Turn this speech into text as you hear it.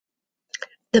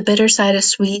The Bitter Side of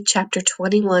Sweet, Chapter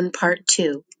 21, Part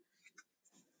 2.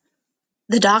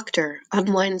 The doctor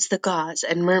unwinds the gauze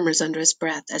and murmurs under his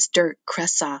breath as dirt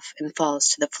crusts off and falls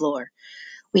to the floor.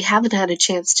 We haven't had a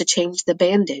chance to change the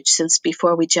bandage since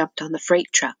before we jumped on the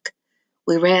freight truck.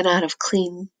 We ran out of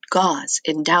clean gauze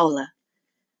in Dowla.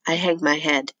 I hang my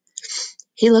head.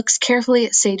 He looks carefully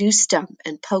at Sadhu's stump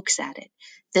and pokes at it,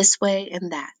 this way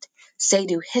and that.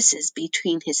 Sadhu hisses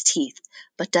between his teeth,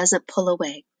 but doesn't pull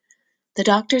away. The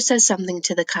doctor says something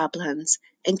to the Kaplans,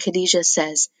 and Khadija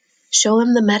says, "Show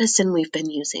him the medicine we've been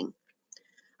using."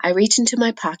 I reach into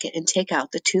my pocket and take out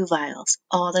the 2 vials,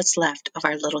 all that's left of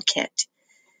our little kit.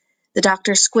 The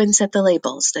doctor squints at the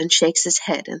labels, then shakes his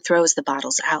head and throws the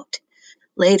bottles out.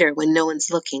 Later, when no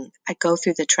one's looking, I go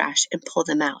through the trash and pull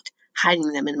them out,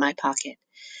 hiding them in my pocket.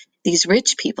 These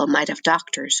rich people might have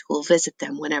doctors who will visit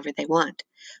them whenever they want,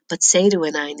 but Sadhu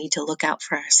and I need to look out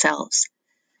for ourselves.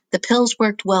 The pills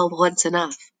worked well once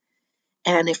enough,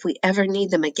 and if we ever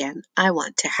need them again, I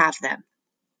want to have them.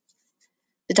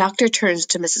 The doctor turns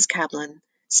to Mrs. Kaplan,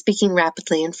 speaking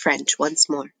rapidly in French once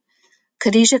more.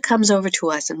 Khadija comes over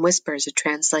to us and whispers a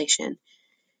translation.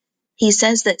 He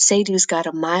says that Sadhu's got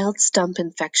a mild stump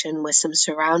infection with some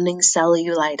surrounding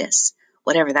cellulitis,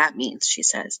 whatever that means, she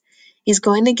says. He's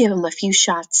going to give him a few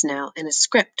shots now and a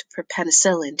script for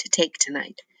penicillin to take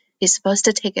tonight. He's supposed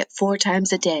to take it 4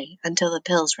 times a day until the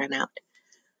pills run out.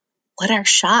 What are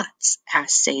shots?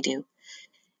 Asks Sadhu.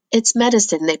 It's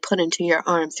medicine they put into your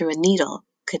arm through a needle,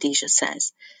 Khadija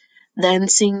says. Then,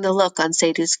 seeing the look on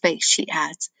Sadhu's face, she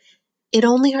adds, it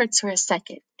only hurts for a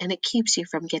second, and it keeps you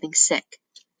from getting sick.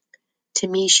 To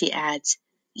me, she adds,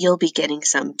 you'll be getting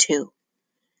some too.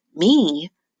 Me?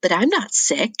 But I'm not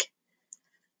sick.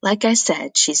 Like I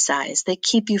said, she sighs, they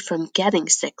keep you from getting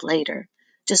sick later.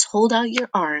 Just hold out your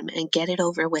arm and get it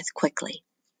over with quickly.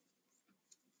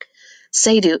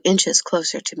 Sadhu inches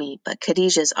closer to me, but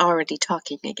Khadija's already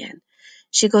talking again.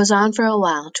 She goes on for a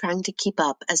while, trying to keep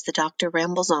up as the doctor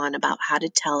rambles on about how to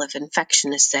tell if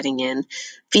infection is setting in,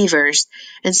 fevers,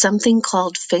 and something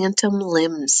called phantom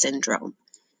limb syndrome.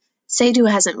 Sadhu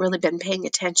hasn't really been paying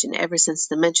attention ever since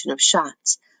the mention of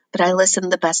shots, but I listen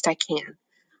the best I can.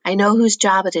 I know whose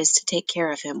job it is to take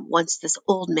care of him once this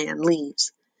old man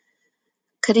leaves.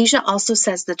 Khadija also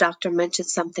says the doctor mentioned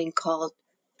something called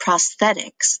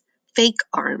prosthetics, fake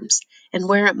arms, and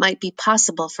where it might be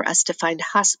possible for us to find a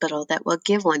hospital that will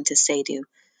give one to Sadhu.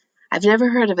 I've never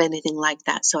heard of anything like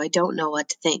that, so I don't know what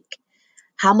to think.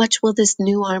 How much will this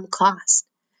new arm cost?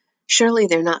 Surely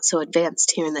they're not so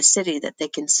advanced here in the city that they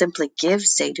can simply give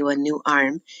Sadhu a new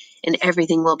arm and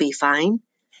everything will be fine.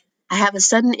 I have a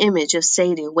sudden image of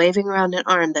Sadhu waving around an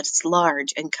arm that's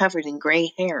large and covered in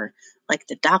gray hair, like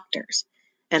the doctor's,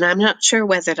 and I'm not sure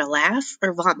whether to laugh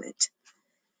or vomit.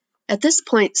 At this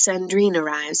point, Sandrine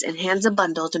arrives and hands a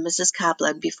bundle to Mrs.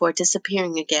 Kaplan before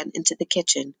disappearing again into the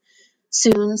kitchen.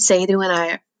 Soon, Sadhu and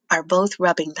I are both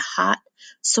rubbing the hot,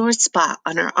 sore spot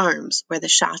on our arms where the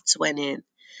shots went in.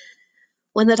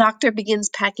 When the doctor begins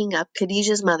packing up,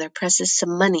 Khadija's mother presses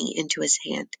some money into his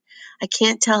hand. I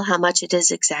can't tell how much it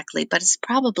is exactly, but it's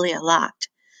probably a lot.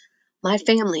 My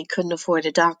family couldn't afford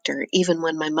a doctor, even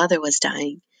when my mother was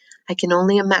dying. I can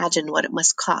only imagine what it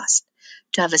must cost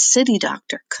to have a city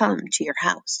doctor come to your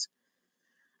house.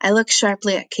 I look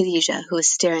sharply at Khadija, who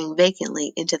is staring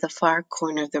vacantly into the far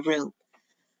corner of the room.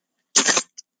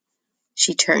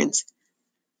 She turns.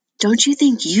 Don't you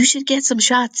think you should get some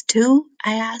shots too?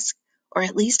 I ask, or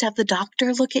at least have the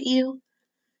doctor look at you?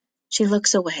 She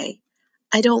looks away.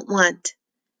 I don't want.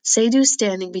 Sadhu's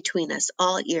standing between us,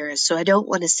 all ears, so I don't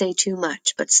want to say too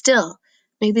much, but still,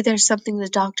 maybe there's something the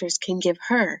doctors can give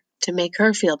her to make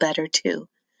her feel better too.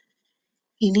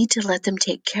 You need to let them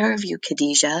take care of you,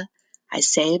 Khadija, I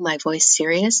say, my voice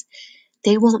serious.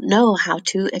 They won't know how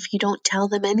to if you don't tell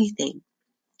them anything.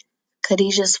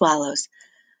 Khadija swallows.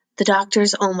 The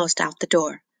doctor's almost out the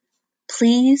door.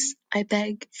 Please, I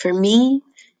beg, for me?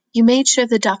 You made sure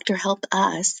the doctor helped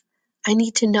us. I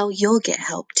need to know you'll get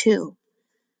help too.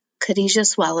 Khadija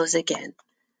swallows again.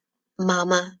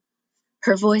 Mama.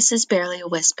 Her voice is barely a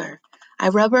whisper. I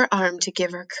rub her arm to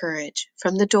give her courage.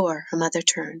 From the door, her mother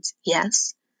turns.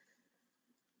 Yes?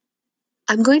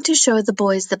 I'm going to show the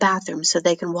boys the bathroom so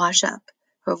they can wash up.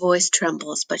 Her voice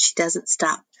trembles, but she doesn't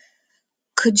stop.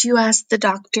 Could you ask the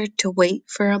doctor to wait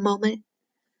for a moment?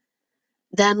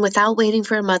 Then, without waiting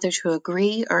for her mother to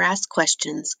agree or ask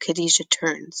questions, Khadija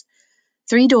turns.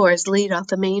 3 doors lead off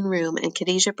the main room, and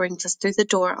Khadija brings us through the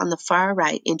door on the far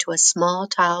right into a small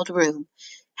tiled room,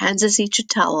 hands us each a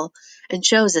towel, and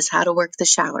shows us how to work the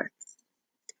shower.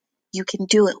 You can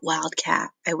do it, Wildcat,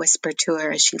 I whisper to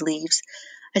her as she leaves.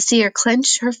 I see her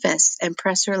clench her fists and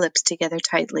press her lips together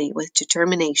tightly with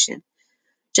determination,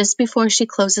 just before she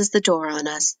closes the door on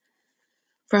us.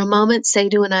 For a moment,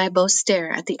 Sadhu and I both stare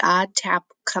at the odd tap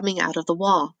coming out of the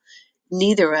wall.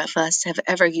 Neither of us have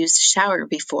ever used a shower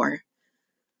before.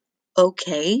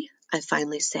 Okay, I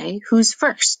finally say. Who's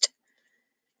first?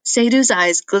 Sadhu's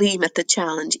eyes gleam at the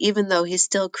challenge, even though he's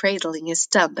still cradling his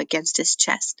stump against his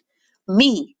chest.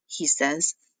 Me, he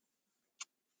says.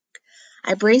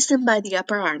 I brace him by the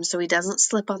upper arm so he doesn't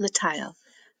slip on the tile.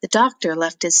 The doctor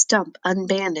left his stump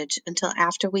unbandaged until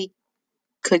after we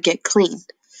could get clean,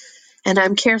 and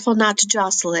I'm careful not to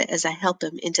jostle it as I help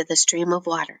him into the stream of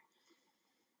water.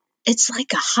 It's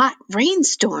like a hot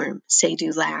rainstorm,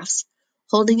 Sadhu laughs,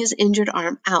 holding his injured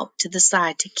arm out to the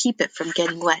side to keep it from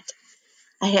getting wet.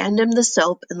 I hand him the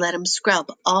soap and let him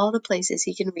scrub all the places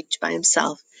he can reach by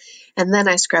himself, and then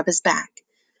I scrub his back.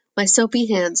 My soapy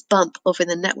hands bump over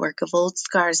the network of old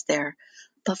scars there,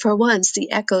 but for once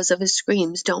the echoes of his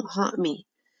screams don't haunt me.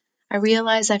 I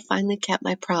realize I finally kept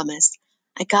my promise.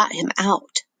 I got him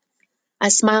out. I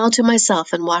smile to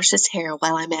myself and wash his hair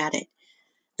while I'm at it.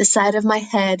 The side of my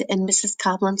head and Mrs.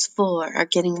 Coblin's floor are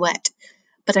getting wet,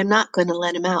 but I'm not going to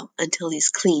let him out until he's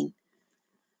clean.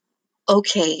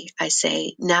 Okay, I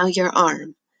say, now your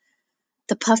arm.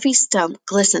 The puffy stump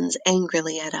glistens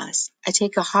angrily at us. I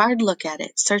take a hard look at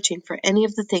it, searching for any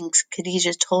of the things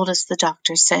Khadijah told us the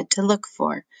doctor said to look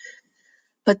for.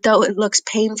 But though it looks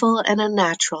painful and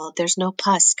unnatural, there's no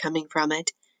pus coming from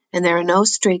it, and there are no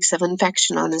streaks of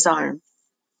infection on his arm.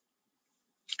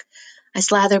 I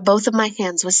slather both of my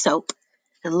hands with soap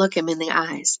and look him in the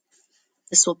eyes.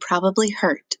 This will probably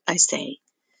hurt, I say.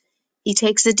 He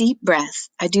takes a deep breath.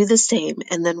 I do the same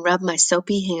and then rub my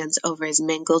soapy hands over his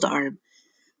mangled arm.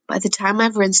 By the time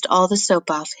I've rinsed all the soap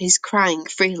off, he's crying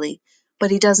freely,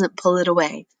 but he doesn't pull it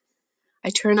away. I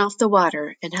turn off the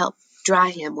water and help dry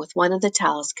him with one of the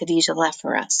towels Khadijah left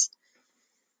for us.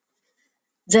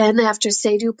 Then, after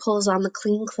Sadhu pulls on the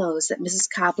clean clothes that Mrs.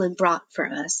 Coblin brought for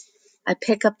us, I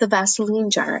pick up the Vaseline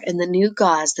jar and the new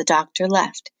gauze the doctor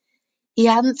left. He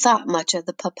hadn't thought much of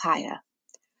the papaya.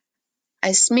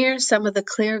 I smear some of the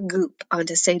clear goop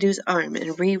onto Sadhu's arm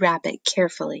and rewrap it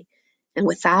carefully, and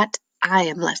with that, I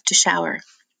am left to shower.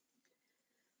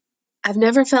 I've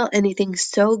never felt anything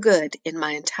so good in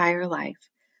my entire life.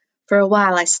 For a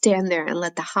while I stand there and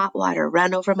let the hot water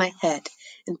run over my head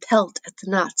and pelt at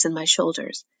the knots in my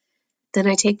shoulders. Then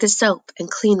I take the soap and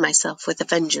clean myself with a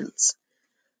vengeance.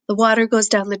 The water goes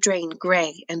down the drain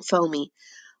gray and foamy,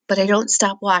 but I don't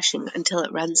stop washing until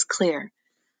it runs clear.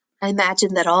 I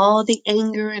imagine that all the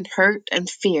anger and hurt and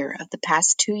fear of the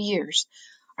past 2 years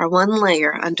are one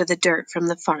layer under the dirt from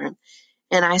the farm,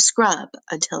 and I scrub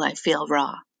until I feel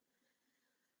raw.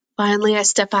 Finally, I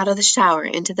step out of the shower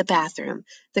into the bathroom.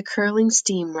 The curling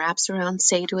steam wraps around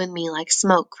Sadhu and me like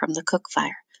smoke from the cook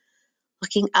fire.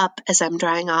 Looking up as I'm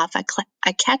drying off,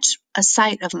 I catch a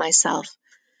sight of myself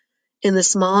in the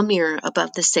small mirror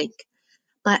above the sink.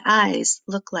 My eyes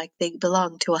look like they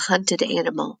belong to a hunted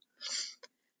animal.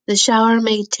 The shower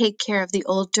may take care of the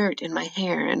old dirt in my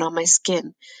hair and on my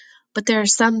skin, but there are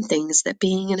some things that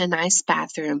being in a nice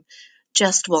bathroom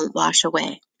just won't wash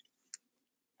away.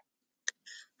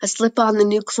 I slip on the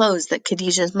new clothes that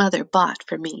Khadijah's mother bought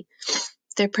for me.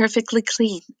 They're perfectly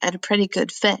clean and a pretty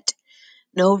good fit.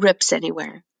 No rips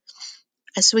anywhere.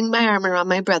 I swing my arm around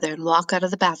my brother and walk out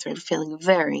of the bathroom feeling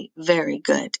very, very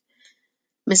good.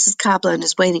 Mrs. Coblin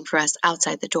is waiting for us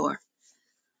outside the door.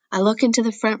 I look into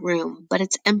the front room, but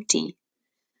it's empty.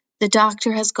 The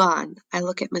doctor has gone. I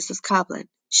look at Mrs. Coblin.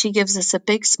 She gives us a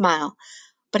big smile,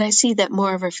 but I see that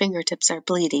more of her fingertips are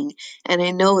bleeding, and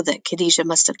I know that Khadijah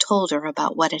must have told her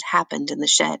about what had happened in the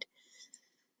shed.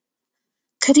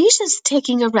 Khadijah's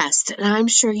taking a rest, and I'm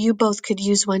sure you both could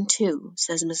use one too,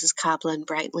 says Mrs. Coblin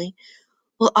brightly.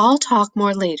 We'll all talk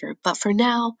more later, but for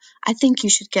now, I think you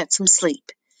should get some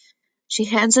sleep. She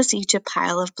hands us each a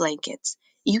pile of blankets.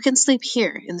 You can sleep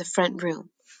here in the front room.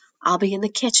 I'll be in the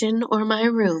kitchen or my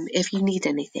room if you need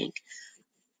anything.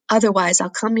 Otherwise, I'll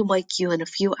come and wake you in a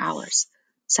few hours.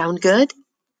 Sound good?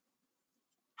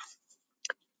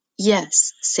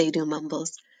 Yes, Sadhu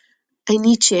mumbles.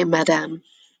 Aniche, madame,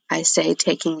 I say,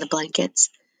 taking the blankets.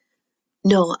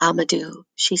 No, Amadou,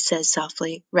 she says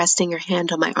softly, resting her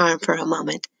hand on my arm for a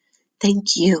moment.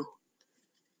 Thank you.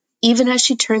 Even as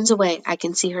she turns away, I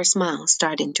can see her smile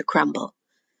starting to crumble.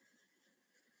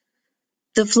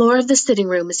 The floor of the sitting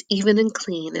room is even and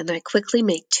clean, and I quickly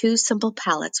make 2 simple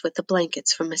pallets with the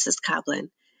blankets from Mrs. Coblin.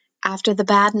 After the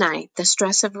bad night, the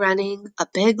stress of running, a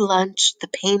big lunch, the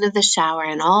pain of the shower,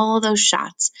 and all those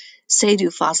shots, Sadhu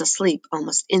falls asleep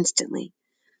almost instantly.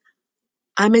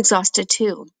 I'm exhausted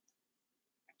too.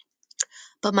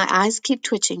 but my eyes keep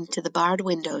twitching to the barred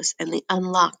windows and the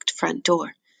unlocked front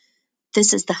door.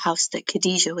 This is the house that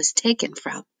Khadijah was taken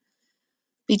from.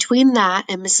 Between that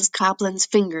and Mrs. Copland's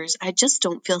fingers, I just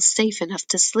don't feel safe enough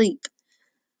to sleep.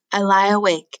 I lie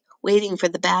awake, waiting for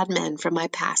the bad men from my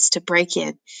past to break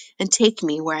in and take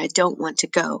me where I don't want to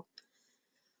go.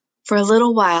 For a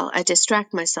little while, I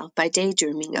distract myself by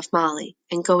daydreaming of Molly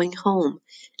and going home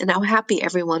and how happy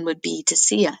everyone would be to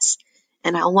see us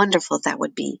and how wonderful that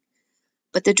would be.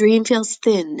 But the dream feels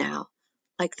thin now,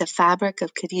 like the fabric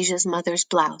of Khadijah's mother's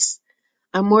blouse.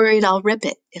 I'm worried I'll rip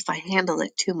it if I handle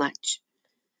it too much.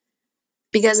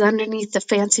 Because underneath the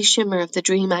fancy shimmer of the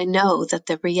dream, I know that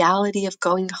the reality of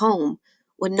going home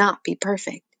would not be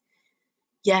perfect.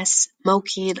 Yes,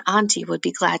 Moki and Auntie would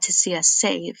be glad to see us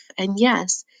safe, and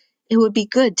yes, it would be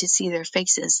good to see their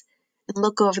faces and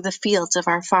look over the fields of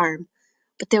our farm,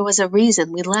 but there was a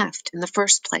reason we left in the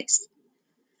first place.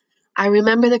 I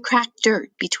remember the cracked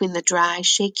dirt between the dry,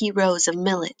 shaky rows of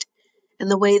millet,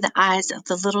 and the way the eyes of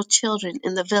the little children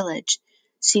in the village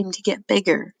seemed to get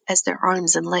bigger as their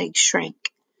arms and legs shrank.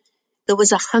 It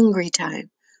was a hungry time,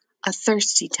 a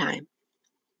thirsty time.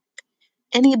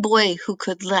 Any boy who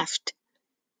could left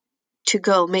to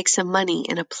go make some money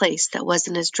in a place that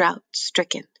wasn't as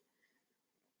drought-stricken.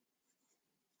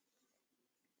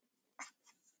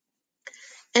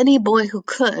 Any boy who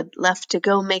could left to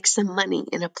go make some money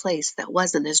in a place that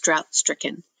wasn't as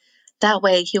drought-stricken. That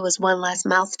way he was one less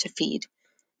mouth to feed,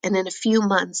 and in a few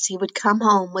months he would come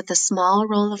home with a small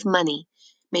roll of money,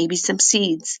 maybe some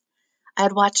seeds. I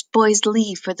had watched boys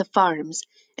leave for the farms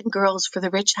and girls for the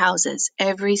rich houses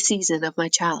every season of my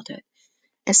childhood.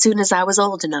 As soon as I was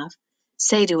old enough,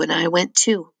 Sadhu and I went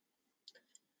too.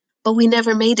 But we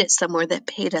never made it somewhere that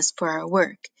paid us for our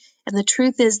work, and the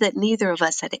truth is that neither of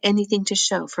us had anything to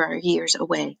show for our years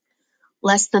away.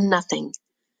 Less than nothing,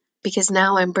 because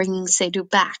now I'm bringing Sadhu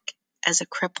back as a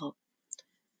cripple.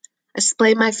 I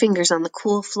splay my fingers on the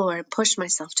cool floor and push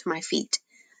myself to my feet,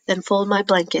 then fold my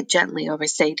blanket gently over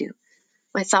Sadhu.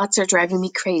 My thoughts are driving me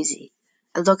crazy.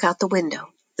 I look out the window.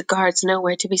 The guard's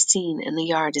nowhere to be seen, and the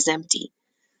yard is empty.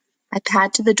 I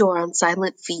pad to the door on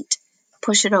silent feet,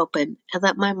 push it open,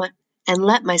 and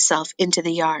let myself into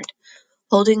the yard,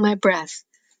 holding my breath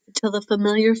until the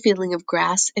familiar feeling of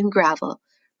grass and gravel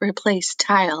replaced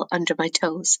tile under my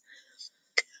toes.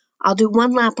 I'll do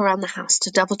one lap around the house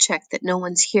to double-check that no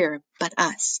one's here but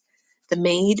us, the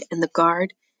maid and the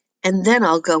guard, and then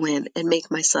I'll go in and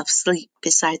make myself sleep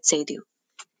beside Sadhu.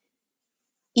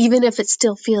 Even if it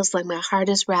still feels like my heart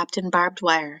is wrapped in barbed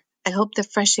wire, I hope the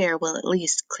fresh air will at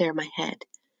least clear my head.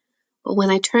 But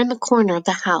when I turn the corner of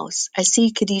the house, I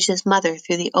see Khadijah's mother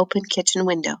through the open kitchen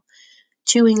window,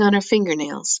 chewing on her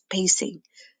fingernails, pacing,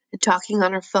 and talking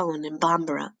on her phone in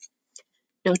Bambara.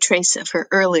 No trace of her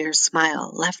earlier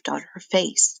smile left on her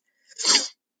face.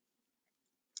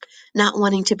 Not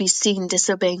wanting to be seen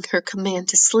disobeying her command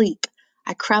to sleep,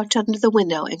 I crouch under the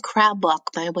window and crab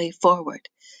walk my way forward.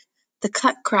 The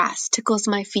cut grass tickles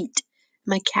my feet.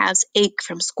 My calves ache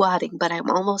from squatting, but I'm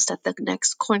almost at the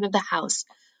next corner of the house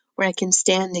where I can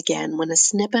stand again when a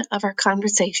snippet of our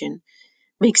conversation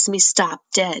makes me stop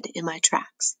dead in my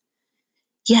tracks.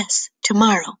 Yes,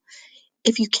 tomorrow.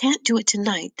 If you can't do it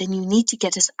tonight, then you need to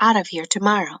get us out of here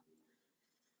tomorrow.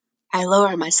 I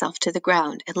lower myself to the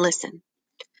ground and listen.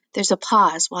 There's a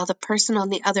pause while the person on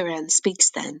the other end speaks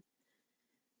then.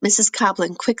 Mrs.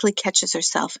 Copland quickly catches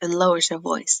herself and lowers her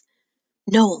voice.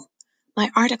 No, my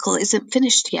article isn't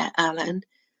finished yet, Alan.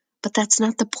 But that's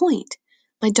not the point.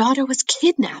 My daughter was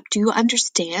kidnapped, do you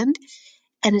understand?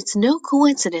 And it's no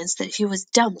coincidence that she was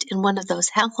dumped in one of those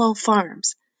hellhole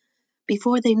farms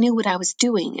before they knew what I was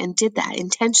doing and did that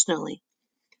intentionally.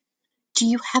 Do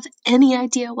you have any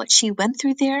idea what she went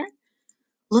through there?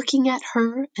 Looking at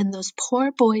her and those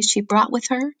poor boys she brought with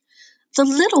her, the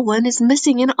little one is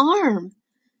missing an arm.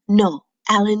 No,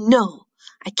 Alan, no.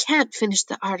 I can't finish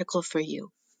the article for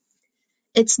you.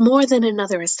 It's more than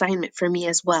another assignment for me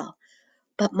as well,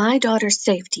 but my daughter's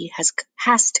safety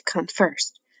has to come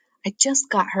first. I just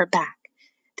got her back.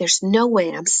 There's no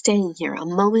way I'm staying here a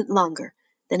moment longer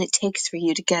than it takes for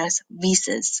you to get us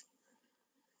visas.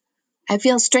 I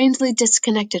feel strangely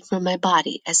disconnected from my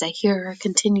body as I hear her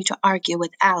continue to argue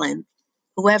with Alan,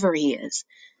 whoever he is.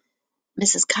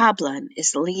 Mrs. Copland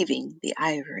is leaving the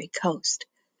Ivory Coast.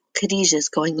 Khadijah's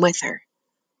going with her.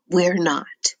 We're not.